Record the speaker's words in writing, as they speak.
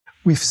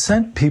We've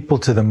sent people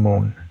to the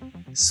moon,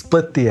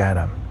 split the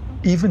atom,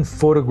 even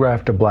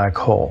photographed a black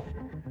hole.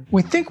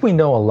 We think we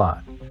know a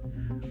lot.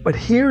 But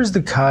here's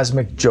the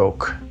cosmic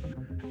joke.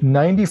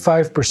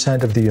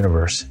 95% of the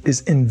universe is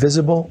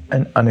invisible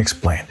and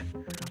unexplained.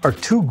 Our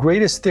two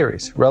greatest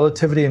theories,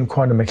 relativity and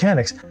quantum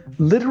mechanics,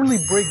 literally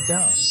break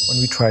down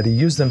when we try to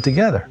use them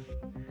together.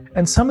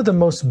 And some of the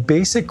most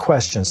basic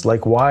questions,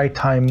 like why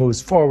time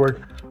moves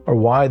forward or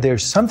why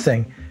there's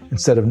something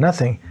instead of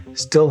nothing,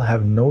 still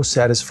have no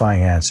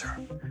satisfying answer.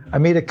 I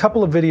made a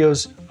couple of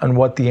videos on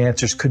what the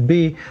answers could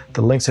be,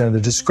 the links are in the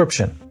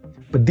description.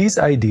 But these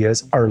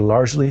ideas are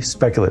largely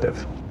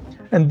speculative.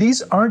 And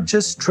these aren't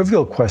just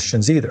trivial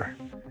questions either.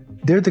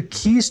 They're the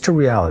keys to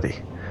reality.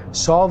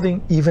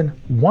 Solving even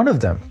one of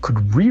them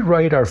could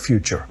rewrite our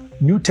future,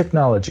 new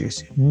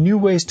technologies, new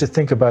ways to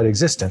think about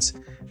existence,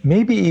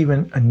 maybe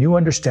even a new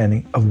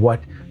understanding of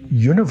what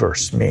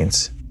universe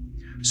means.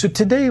 So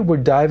today we're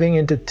diving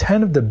into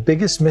 10 of the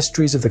biggest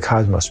mysteries of the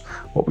cosmos,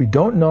 what we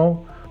don't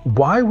know,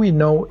 why we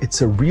know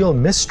it's a real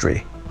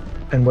mystery,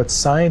 and what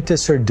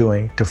scientists are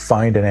doing to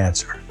find an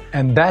answer.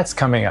 And that's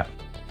coming up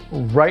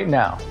right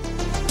now.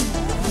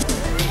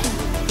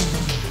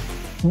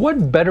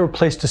 What better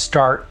place to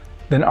start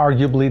than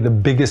arguably the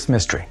biggest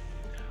mystery?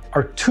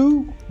 Our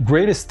two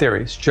greatest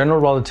theories,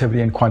 general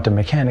relativity and quantum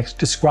mechanics,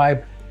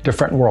 describe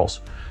different worlds.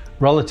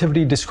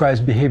 Relativity describes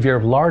behavior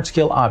of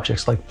large-scale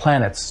objects like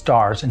planets,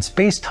 stars, and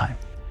space-time.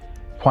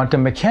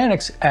 Quantum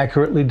mechanics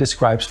accurately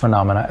describes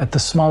phenomena at the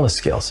smallest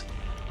scales.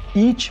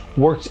 Each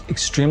works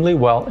extremely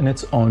well in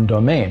its own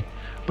domain.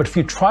 But if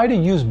you try to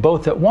use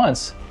both at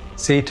once,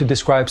 say to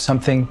describe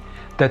something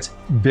that's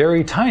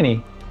very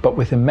tiny but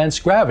with immense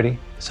gravity,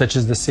 such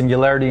as the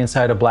singularity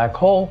inside a black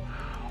hole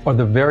or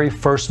the very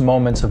first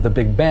moments of the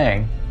Big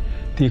Bang,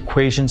 the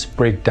equations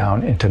break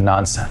down into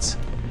nonsense.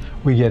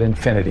 We get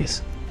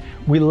infinities.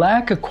 We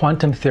lack a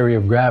quantum theory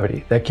of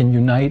gravity that can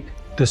unite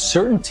the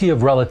certainty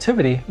of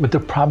relativity with the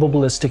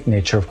probabilistic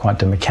nature of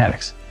quantum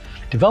mechanics.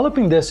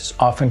 Developing this is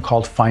often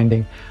called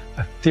finding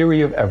a theory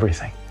of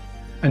everything.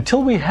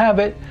 Until we have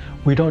it,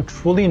 we don't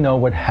truly know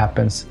what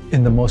happens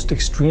in the most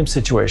extreme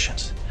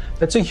situations.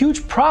 That's a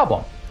huge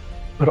problem,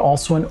 but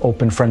also an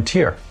open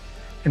frontier.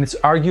 And it's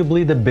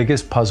arguably the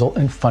biggest puzzle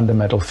in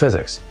fundamental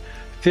physics.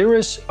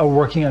 Theorists are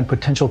working on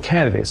potential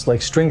candidates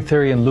like string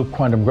theory and loop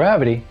quantum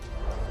gravity,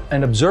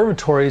 and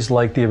observatories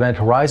like the Event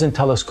Horizon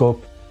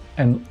Telescope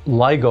and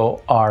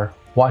LIGO are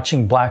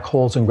watching black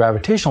holes and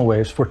gravitational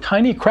waves for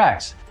tiny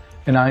cracks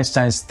in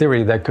Einstein's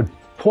theory that could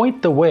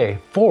point the way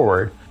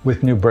forward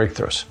with new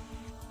breakthroughs.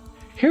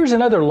 Here's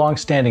another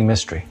long-standing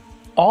mystery.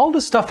 All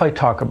the stuff I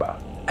talk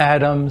about,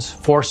 atoms,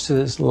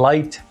 forces,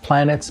 light,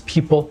 planets,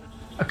 people,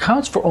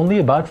 accounts for only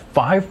about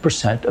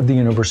 5% of the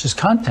universe's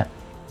content.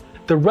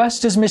 The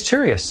rest is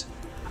mysterious.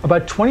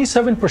 About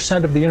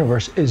 27% of the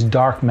universe is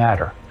dark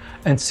matter,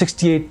 and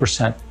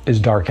 68% is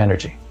dark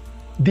energy.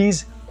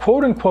 These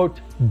quote-unquote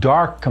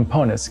dark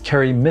components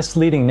carry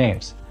misleading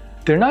names.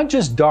 They're not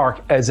just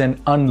dark as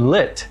in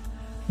unlit,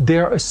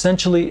 they're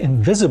essentially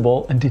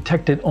invisible and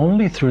detected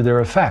only through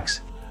their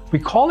effects. We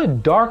call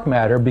it dark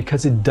matter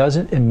because it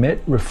doesn't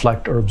emit,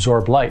 reflect, or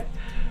absorb light,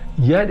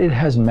 yet it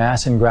has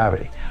mass and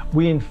gravity.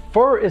 We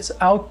infer it's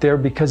out there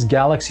because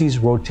galaxies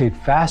rotate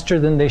faster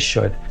than they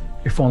should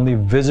if only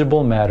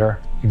visible matter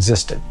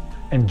existed.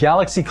 And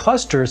galaxy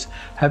clusters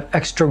have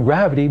extra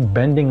gravity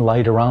bending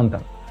light around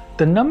them.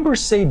 The numbers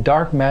say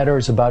dark matter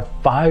is about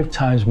 5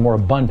 times more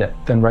abundant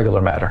than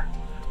regular matter.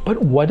 But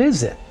what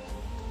is it?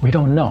 We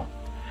don't know.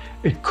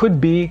 It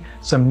could be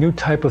some new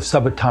type of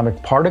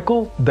subatomic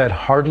particle that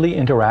hardly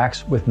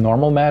interacts with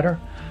normal matter,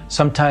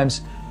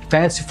 sometimes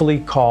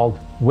fancifully called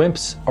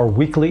WIMPs or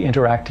weakly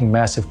interacting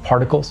massive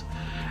particles.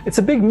 It's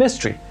a big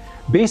mystery,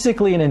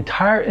 basically an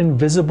entire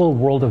invisible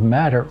world of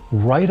matter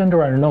right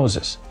under our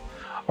noses,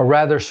 or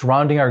rather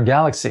surrounding our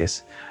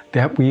galaxies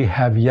that we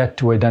have yet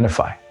to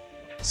identify.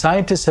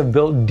 Scientists have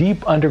built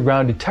deep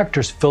underground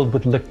detectors filled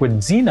with liquid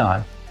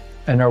xenon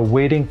and are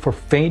waiting for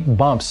faint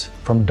bumps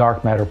from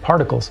dark matter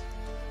particles,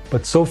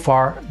 but so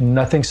far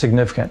nothing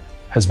significant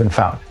has been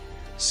found.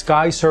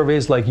 Sky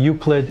surveys like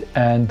Euclid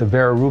and the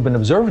Vera Rubin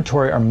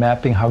Observatory are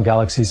mapping how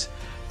galaxies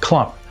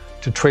clump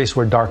to trace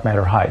where dark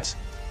matter hides.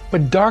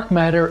 But dark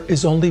matter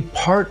is only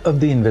part of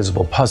the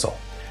invisible puzzle.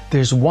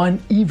 There's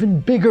one even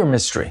bigger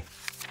mystery.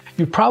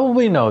 You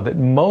probably know that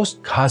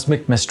most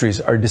cosmic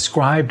mysteries are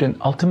described and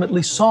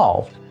ultimately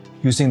solved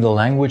using the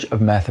language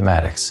of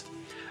mathematics.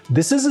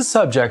 This is a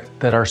subject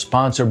that our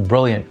sponsor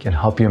Brilliant can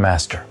help you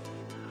master.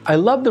 I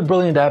love the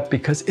Brilliant app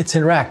because it's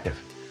interactive,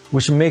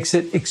 which makes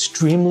it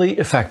extremely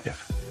effective.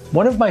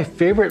 One of my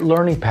favorite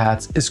learning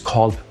paths is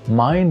called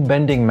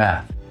mind-bending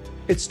math.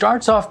 It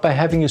starts off by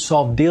having you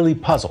solve daily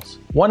puzzles,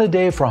 one a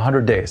day for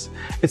 100 days.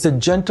 It's a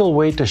gentle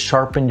way to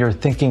sharpen your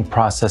thinking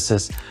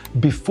processes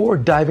before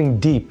diving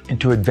deep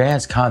into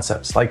advanced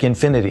concepts like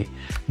infinity,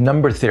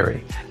 number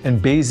theory,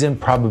 and Bayesian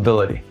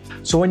probability.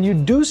 So when you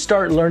do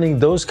start learning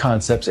those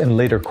concepts in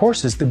later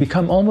courses, they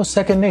become almost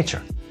second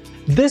nature.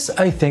 This,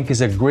 I think,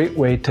 is a great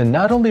way to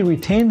not only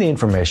retain the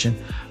information,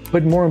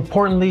 but more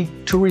importantly,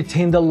 to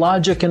retain the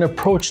logic and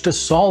approach to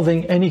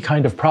solving any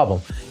kind of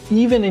problem,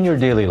 even in your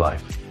daily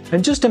life.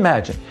 And just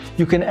imagine,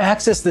 you can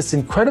access this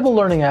incredible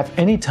learning app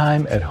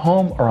anytime at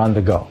home or on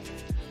the go.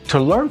 To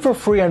learn for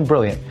free on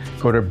Brilliant,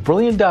 go to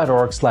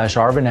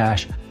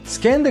brilliant.org/ArvinAsh,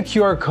 scan the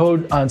QR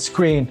code on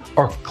screen,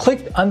 or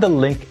click on the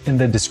link in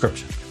the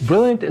description.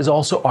 Brilliant is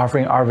also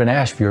offering Arvin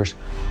Ash viewers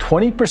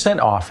 20%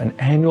 off an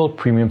annual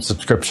premium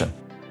subscription,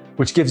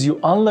 which gives you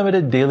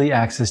unlimited daily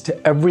access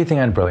to everything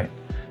on Brilliant.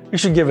 You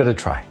should give it a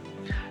try.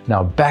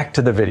 Now back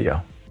to the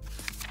video.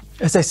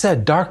 As I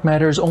said, dark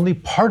matter is only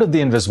part of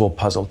the invisible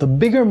puzzle. The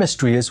bigger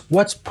mystery is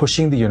what's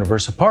pushing the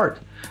universe apart.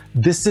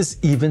 This is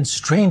even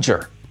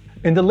stranger.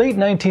 In the late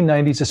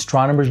 1990s,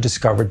 astronomers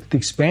discovered that the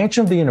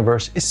expansion of the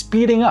universe is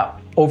speeding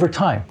up over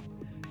time.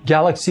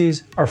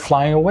 Galaxies are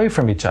flying away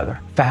from each other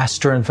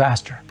faster and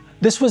faster.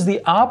 This was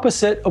the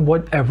opposite of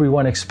what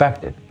everyone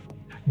expected.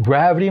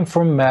 Gravity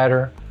from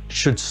matter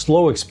should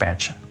slow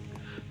expansion.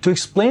 To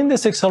explain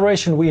this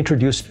acceleration, we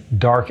introduced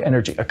dark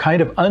energy, a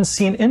kind of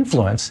unseen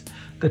influence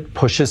that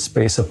pushes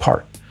space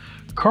apart.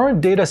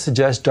 Current data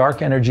suggests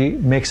dark energy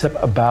makes up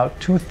about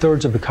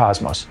 2/3 of the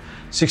cosmos,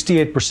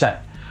 68%.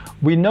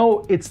 We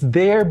know it's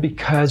there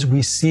because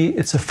we see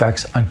its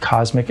effects on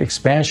cosmic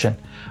expansion,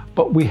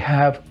 but we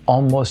have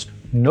almost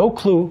no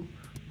clue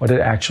what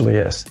it actually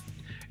is.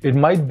 It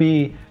might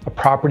be a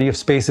property of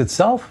space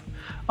itself,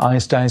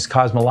 Einstein's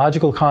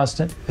cosmological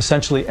constant,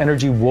 essentially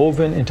energy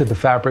woven into the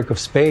fabric of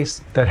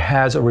space that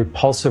has a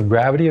repulsive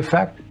gravity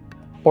effect,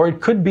 or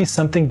it could be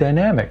something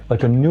dynamic,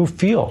 like a new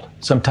field,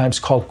 sometimes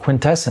called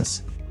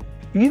quintessence.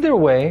 Either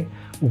way,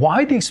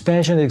 why the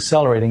expansion is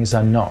accelerating is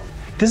unknown.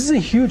 This is a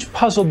huge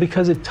puzzle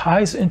because it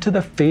ties into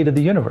the fate of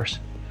the universe.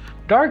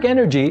 Dark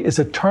energy is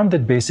a term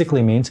that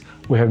basically means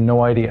we have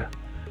no idea,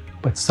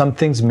 but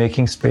something's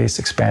making space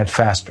expand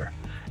faster.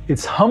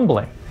 It's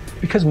humbling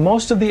because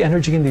most of the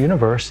energy in the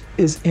universe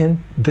is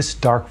in this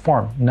dark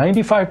form,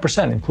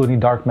 95%, including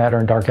dark matter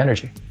and dark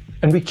energy,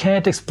 and we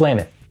can't explain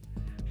it.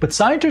 But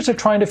scientists are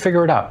trying to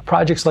figure it out.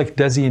 Projects like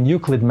DESI and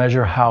Euclid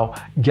measure how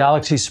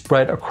galaxies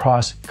spread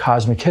across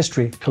cosmic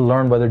history to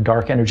learn whether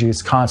dark energy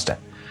is constant,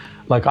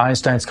 like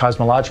Einstein's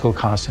cosmological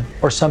constant,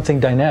 or something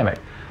dynamic,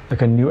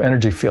 like a new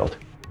energy field.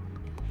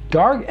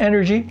 Dark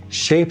energy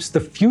shapes the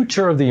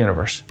future of the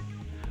universe,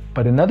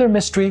 but another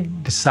mystery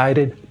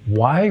decided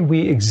why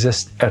we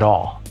exist at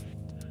all.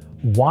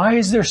 Why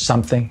is there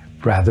something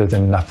rather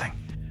than nothing?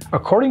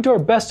 According to our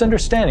best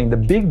understanding, the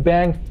Big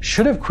Bang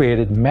should have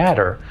created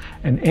matter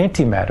and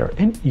antimatter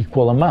in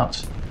equal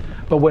amounts.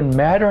 But when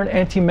matter and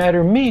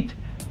antimatter meet,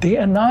 they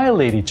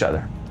annihilate each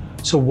other.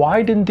 So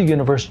why didn't the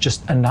universe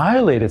just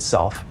annihilate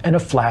itself in a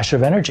flash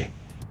of energy?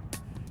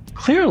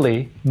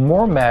 Clearly,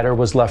 more matter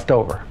was left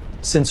over,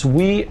 since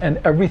we and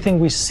everything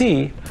we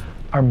see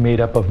are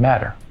made up of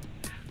matter.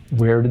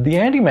 Where did the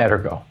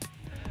antimatter go?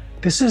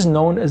 This is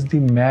known as the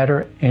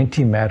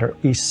matter-antimatter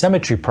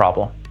asymmetry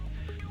problem.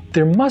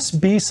 There must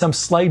be some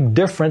slight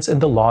difference in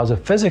the laws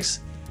of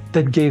physics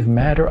that gave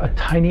matter a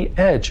tiny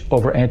edge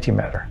over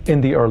antimatter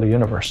in the early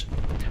universe.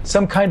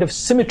 Some kind of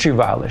symmetry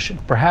violation,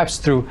 perhaps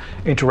through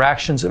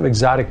interactions of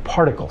exotic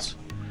particles.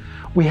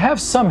 We have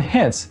some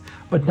hints,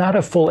 but not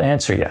a full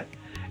answer yet.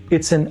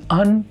 It's an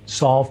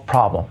unsolved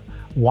problem,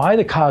 why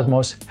the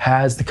cosmos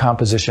has the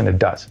composition it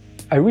does.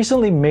 I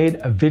recently made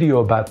a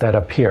video about that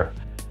up here.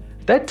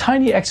 That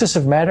tiny excess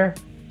of matter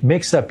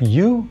makes up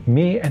you,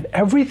 me, and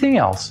everything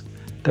else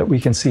that we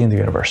can see in the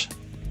universe.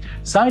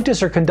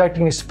 Scientists are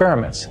conducting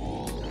experiments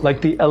like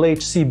the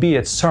LHCb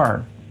at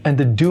CERN and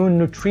the Dune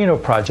Neutrino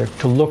Project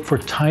to look for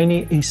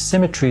tiny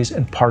asymmetries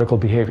in particle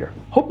behavior,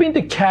 hoping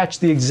to catch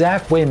the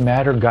exact way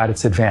matter got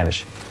its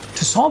advantage.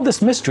 To solve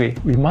this mystery,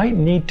 we might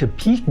need to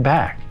peek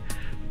back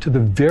to the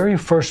very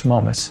first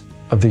moments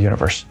of the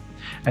universe.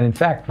 And in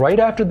fact, right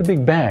after the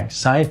Big Bang,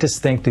 scientists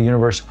think the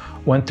universe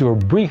went through a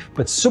brief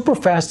but super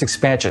fast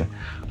expansion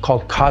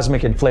called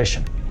cosmic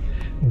inflation.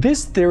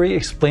 This theory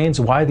explains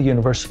why the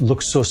universe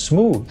looks so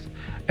smooth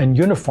and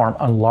uniform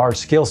on large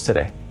scales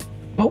today.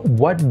 But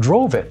what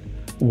drove it?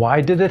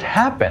 Why did it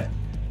happen?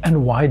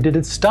 And why did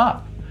it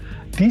stop?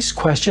 These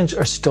questions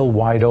are still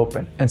wide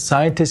open, and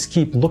scientists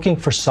keep looking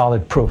for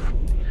solid proof.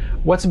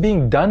 What's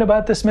being done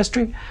about this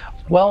mystery?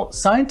 Well,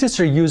 scientists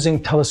are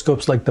using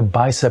telescopes like the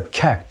BICEP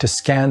Keck to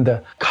scan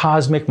the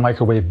cosmic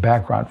microwave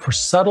background for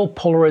subtle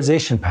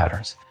polarization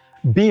patterns,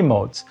 B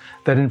modes,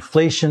 that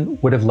inflation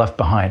would have left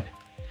behind.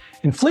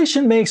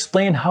 Inflation may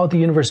explain how the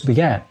universe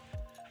began,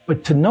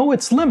 but to know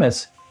its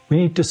limits, we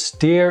need to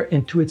stare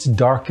into its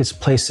darkest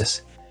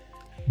places.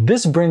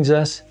 This brings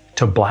us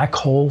to black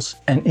holes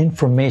and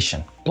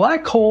information.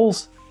 Black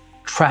holes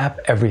trap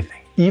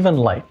everything, even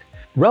light.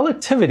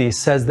 Relativity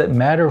says that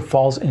matter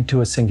falls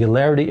into a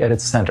singularity at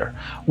its center,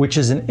 which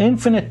is an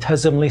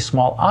infinitesimally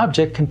small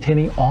object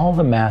containing all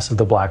the mass of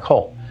the black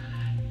hole.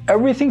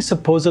 Everything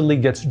supposedly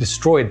gets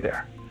destroyed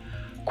there.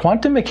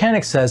 Quantum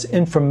mechanics says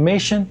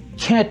information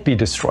can't be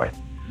destroyed.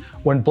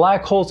 When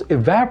black holes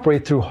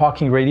evaporate through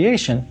Hawking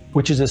radiation,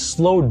 which is a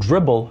slow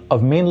dribble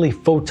of mainly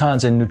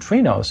photons and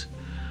neutrinos,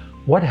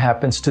 what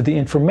happens to the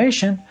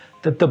information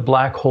that the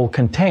black hole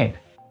contained?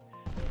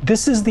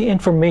 This is the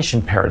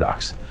information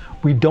paradox.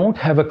 We don't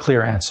have a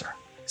clear answer.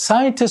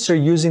 Scientists are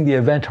using the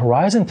Event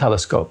Horizon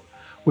Telescope,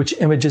 which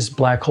images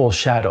black hole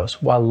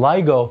shadows, while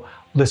LIGO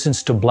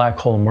listens to black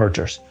hole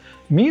mergers.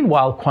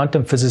 Meanwhile,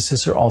 quantum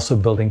physicists are also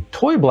building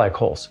toy black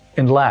holes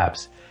in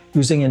labs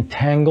using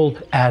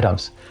entangled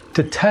atoms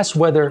to test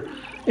whether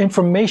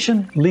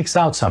information leaks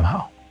out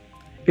somehow.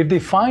 If they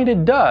find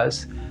it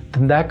does,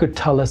 then that could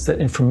tell us that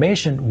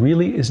information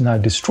really is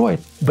not destroyed,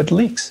 but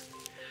leaks.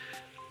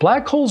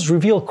 Black holes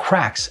reveal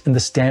cracks in the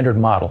standard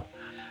model,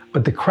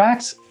 but the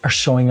cracks are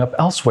showing up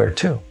elsewhere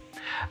too.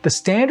 The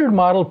standard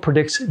model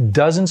predicts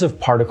dozens of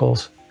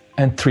particles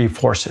and 3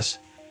 forces,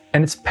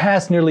 and it's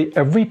passed nearly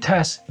every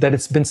test that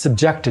it's been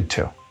subjected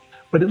to.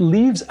 But it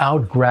leaves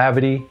out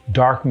gravity,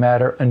 dark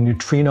matter, and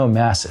neutrino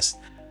masses.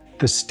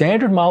 The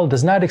standard model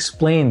does not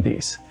explain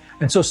these,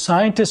 and so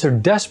scientists are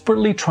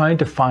desperately trying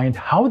to find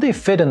how they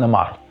fit in the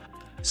model.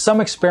 Some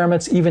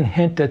experiments even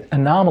hint at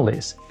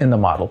anomalies in the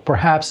model,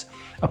 perhaps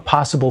a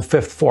possible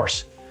 5th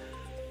force.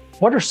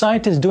 What are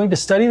scientists doing to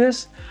study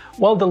this?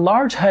 Well, the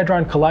Large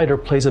Hadron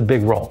Collider plays a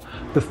big role.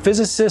 The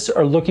physicists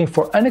are looking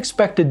for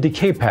unexpected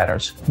decay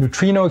patterns.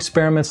 Neutrino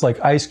experiments like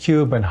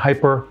IceCube and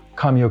Hyper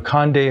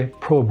Kamiokande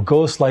probe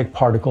ghost-like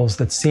particles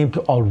that seem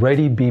to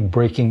already be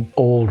breaking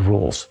old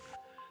rules.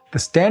 The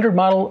standard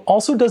model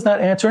also does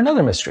not answer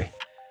another mystery.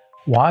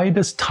 Why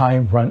does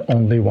time run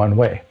only one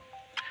way?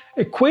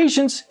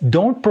 Equations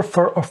don't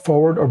prefer a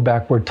forward or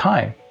backward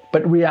time,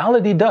 but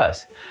reality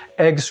does.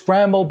 Eggs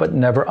scramble but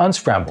never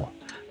unscramble.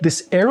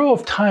 This arrow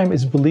of time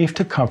is believed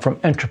to come from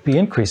entropy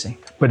increasing,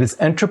 but is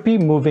entropy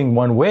moving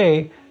one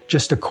way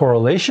just a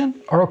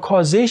correlation or a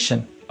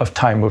causation of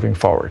time moving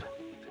forward?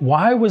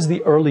 Why was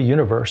the early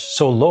universe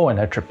so low in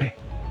entropy?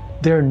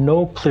 There are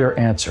no clear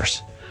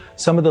answers.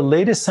 Some of the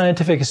latest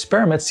scientific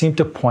experiments seem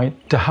to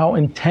point to how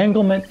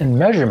entanglement and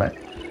measurement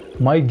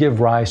might give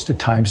rise to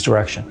time's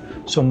direction.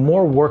 So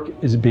more work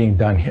is being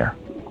done here.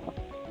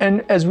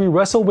 And as we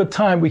wrestle with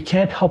time, we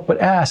can't help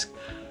but ask,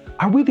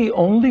 are we the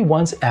only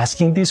ones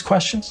asking these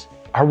questions?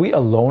 Are we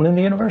alone in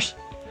the universe?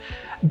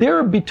 There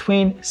are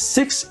between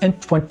 6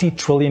 and 20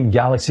 trillion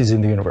galaxies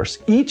in the universe,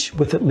 each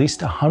with at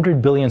least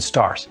 100 billion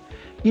stars.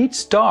 Each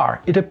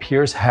star, it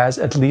appears, has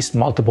at least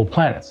multiple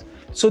planets.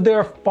 So there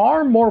are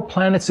far more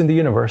planets in the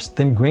universe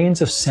than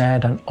grains of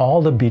sand on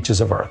all the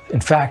beaches of Earth.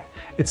 In fact,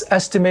 it's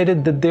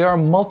estimated that there are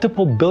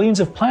multiple billions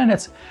of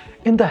planets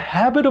in the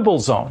habitable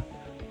zone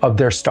of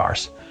their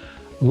stars.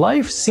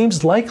 Life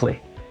seems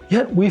likely,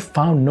 yet we've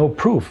found no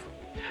proof.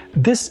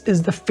 This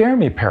is the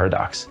Fermi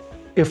paradox.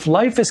 If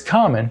life is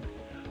common,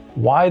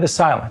 why the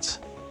silence?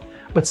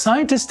 But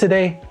scientists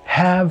today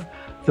have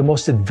the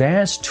most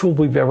advanced tool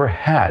we've ever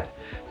had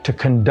to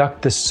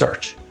conduct this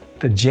search,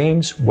 the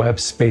James Webb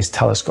Space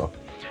Telescope.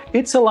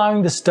 It's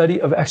allowing the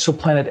study of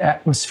exoplanet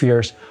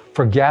atmospheres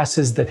for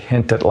gases that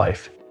hint at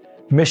life.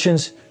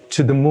 Missions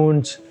to the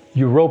moons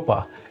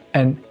Europa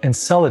and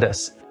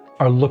Enceladus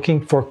are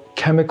looking for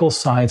chemical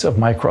signs of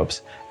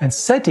microbes, and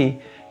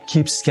SETI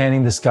keeps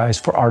scanning the skies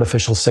for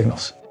artificial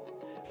signals.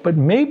 But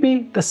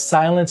maybe the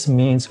silence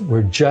means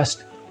we're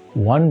just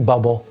one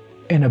bubble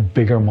in a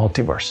bigger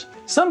multiverse.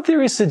 Some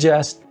theories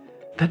suggest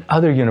that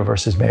other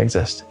universes may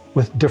exist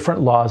with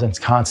different laws and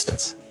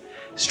constants.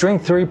 String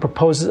theory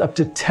proposes up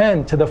to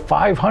 10 to the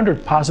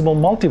 500 possible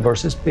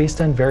multiverses based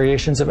on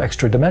variations of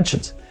extra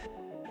dimensions.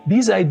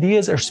 These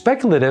ideas are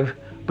speculative,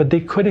 but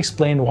they could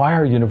explain why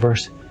our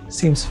universe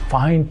seems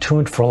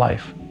fine-tuned for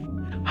life.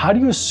 How do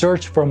you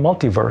search for a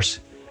multiverse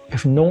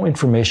if no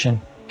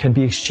information can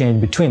be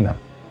exchanged between them?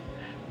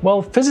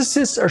 Well,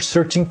 physicists are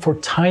searching for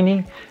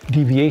tiny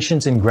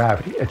deviations in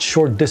gravity at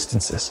short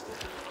distances,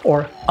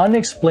 or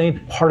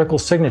unexplained particle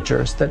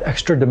signatures that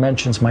extra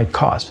dimensions might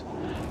cause.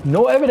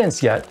 No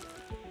evidence yet,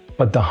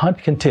 but the hunt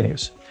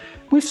continues.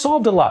 We've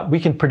solved a lot. We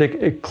can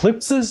predict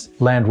eclipses,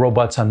 land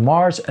robots on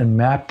Mars, and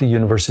map the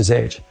universe's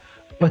age.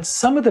 But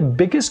some of the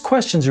biggest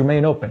questions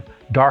remain open.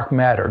 Dark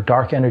matter,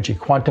 dark energy,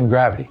 quantum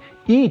gravity.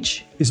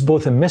 Each is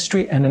both a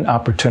mystery and an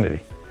opportunity.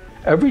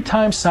 Every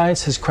time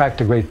science has cracked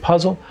a great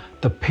puzzle,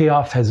 the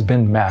payoff has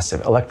been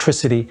massive.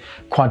 Electricity,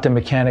 quantum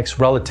mechanics,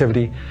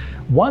 relativity.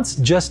 Once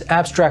just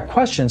abstract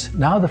questions,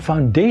 now the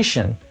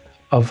foundation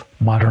of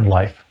modern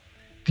life.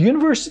 The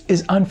universe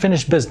is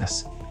unfinished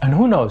business. And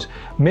who knows,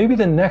 maybe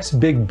the next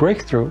big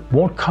breakthrough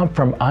won't come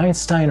from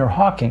Einstein or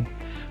Hawking,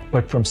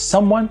 but from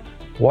someone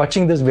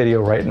watching this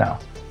video right now.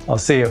 I'll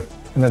see you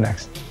in the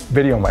next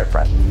video, my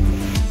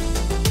friend.